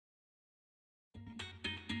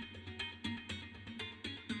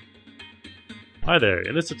Hi there,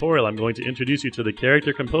 in this tutorial I'm going to introduce you to the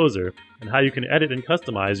Character Composer and how you can edit and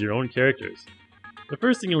customize your own characters. The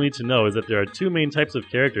first thing you'll need to know is that there are two main types of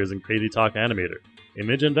characters in CrazyTalk Animator,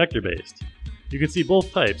 image and vector based. You can see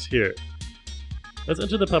both types here. Let's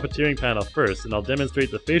enter the puppeteering panel first and I'll demonstrate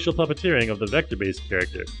the facial puppeteering of the vector based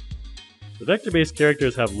character. The vector based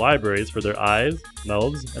characters have libraries for their eyes,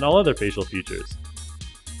 mouths, and all other facial features.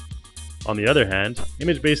 On the other hand,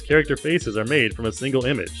 image based character faces are made from a single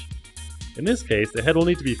image. In this case, the head will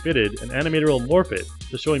need to be fitted and Animator will morph it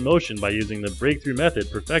to show emotion by using the breakthrough method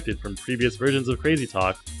perfected from previous versions of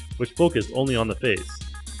CrazyTalk, which focused only on the face.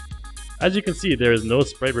 As you can see, there is no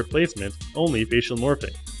sprite replacement, only facial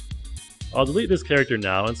morphing. I'll delete this character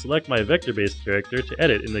now and select my vector-based character to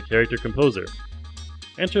edit in the Character Composer.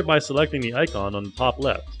 Enter by selecting the icon on the top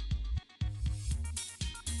left.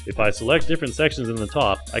 If I select different sections in the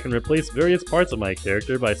top, I can replace various parts of my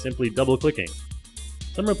character by simply double-clicking.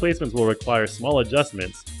 Some replacements will require small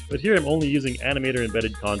adjustments, but here I'm only using Animator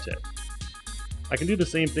embedded content. I can do the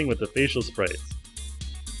same thing with the facial sprites.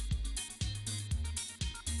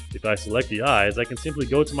 If I select the eyes, I can simply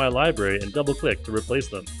go to my library and double-click to replace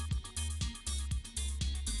them.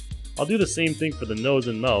 I'll do the same thing for the nose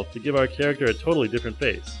and mouth to give our character a totally different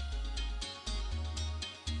face.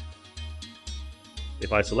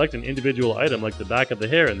 If I select an individual item like the back of the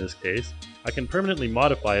hair in this case, I can permanently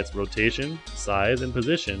modify its rotation, size, and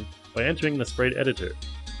position by entering the sprite editor.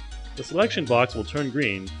 The selection box will turn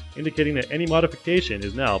green, indicating that any modification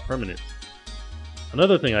is now permanent.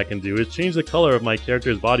 Another thing I can do is change the color of my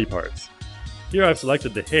character's body parts. Here I've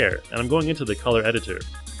selected the hair, and I'm going into the color editor.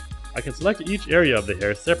 I can select each area of the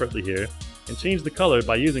hair separately here, and change the color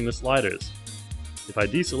by using the sliders. If I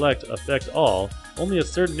deselect Affect All, only a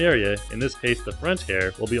certain area, in this case the front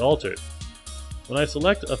hair, will be altered. When I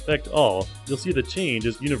select Affect All, you'll see the change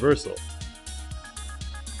is universal.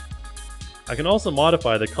 I can also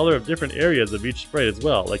modify the color of different areas of each sprite as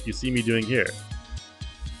well, like you see me doing here.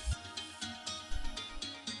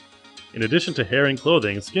 In addition to hair and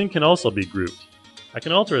clothing, skin can also be grouped. I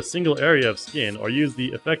can alter a single area of skin or use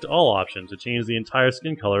the Affect All option to change the entire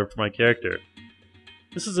skin color for my character.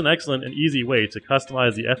 This is an excellent and easy way to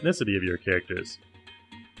customize the ethnicity of your characters.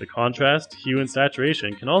 The contrast, hue, and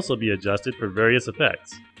saturation can also be adjusted for various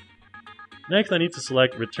effects. Next, I need to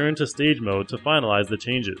select Return to Stage Mode to finalize the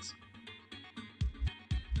changes.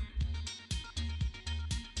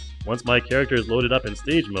 Once my character is loaded up in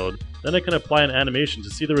Stage Mode, then I can apply an animation to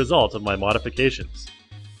see the result of my modifications.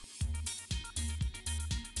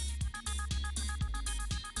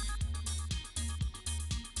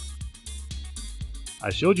 I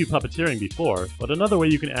showed you puppeteering before, but another way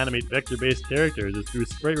you can animate vector-based characters is through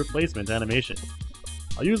sprite replacement animation.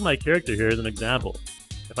 I'll use my character here as an example.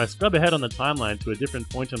 If I scrub ahead on the timeline to a different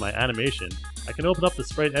point in my animation, I can open up the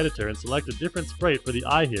sprite editor and select a different sprite for the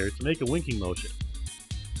eye here to make a winking motion.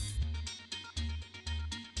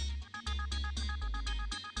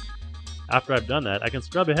 After I've done that, I can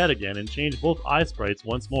scrub ahead again and change both eye sprites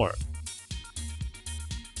once more.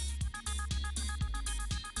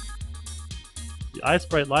 The eye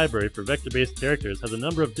sprite library for vector-based characters has a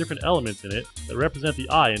number of different elements in it that represent the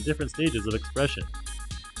eye in different stages of expression.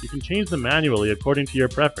 You can change them manually according to your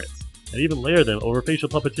preference, and even layer them over facial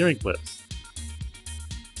puppeteering clips.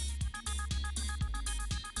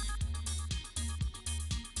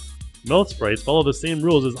 Mouth sprites follow the same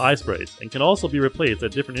rules as eye sprites, and can also be replaced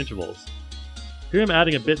at different intervals. Here I'm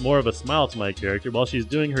adding a bit more of a smile to my character while she's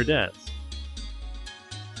doing her dance.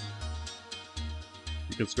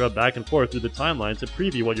 You can scrub back and forth through the timeline to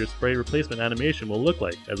preview what your sprite replacement animation will look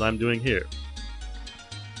like, as I'm doing here.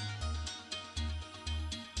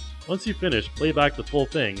 Once you finish, play back the full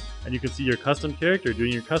thing, and you can see your custom character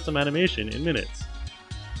doing your custom animation in minutes.